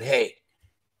difficulty, but hey,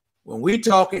 when we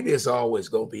talking, it's always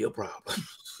going to be a problem.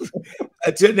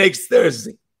 Until next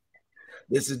Thursday,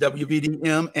 this is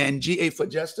WBDM and GA4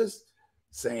 Justice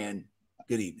saying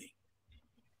good evening.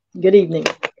 Good evening.